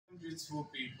beautiful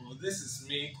people. This is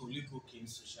me, Koliko King,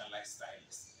 social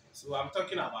lifestylist. So I'm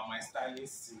talking about my styling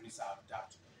series I've done.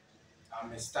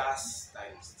 I'm a star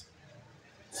stylist.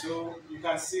 So you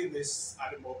can see this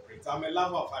animal print. I'm a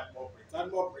lover of animal print.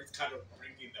 Animal print kind of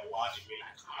bring in the world in me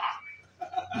like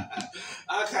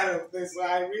that kind of thing. So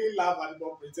I really love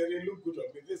animal print and they look good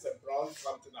on me. This is a brown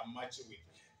something I'm matching with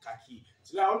khaki.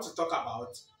 So now I want to talk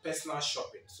about personal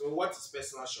shopping. So what is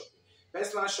personal shopping?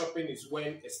 Personal shopping is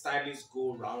when a stylist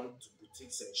go around to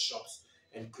boutiques and shops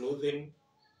and clothing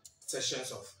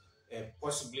sections of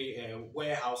possibly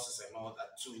warehouses and all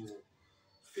that to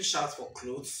fish out for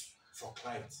clothes for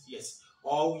clients. Yes,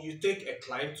 or you take a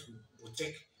client to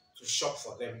boutique to shop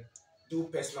for them, do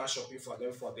personal shopping for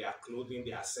them for their clothing,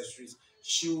 their accessories,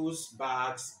 shoes,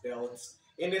 bags, belts,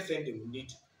 anything they will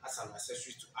need as an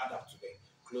accessory to add up to the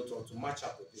clothes or to match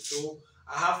up with it. So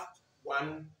I have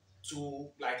one, two,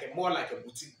 like a more like a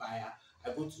boutique buyer. I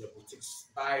go to the boutiques,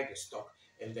 buy the stock,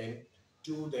 and then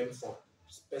do them for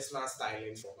personal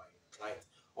styling for my client.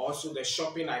 Also, the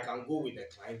shopping, I can go with the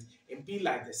client and be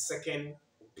like the second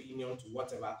opinion to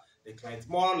whatever the client.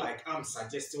 More like I'm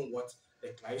suggesting what the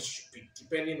client should pick,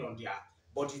 depending on their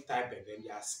body type and then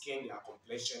their skin, their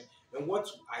complexion, and what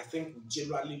I think will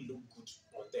generally look good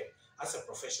on them as a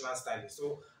professional stylist.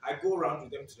 So I go around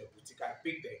with them to the boutique. I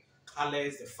pick the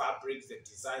colors, the fabrics, the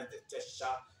designs, the texture,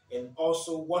 and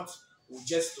also what will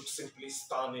just look simply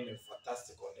stunning and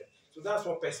fantastic on them. So that's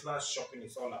what personal shopping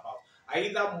is all about. I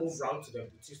either move around to the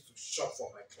boutiques to shop for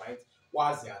my clients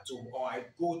whilst they're at home, or I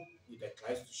go with the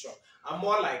clients to shop. I'm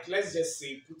more like, let's just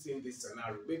say, put in this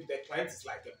scenario. Maybe the client is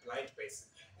like a blind person,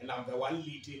 and I'm the one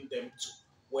leading them to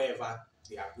wherever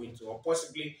they are going to, or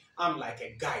possibly I'm like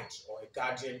a guide or a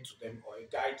guardian to them, or a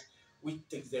guide which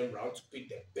takes them around to pick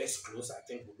the best clothes I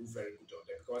think will do very good on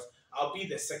them because I'll be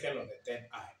the second or the third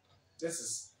eye. This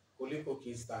is Koliko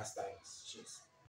Star Stylist. Cheers.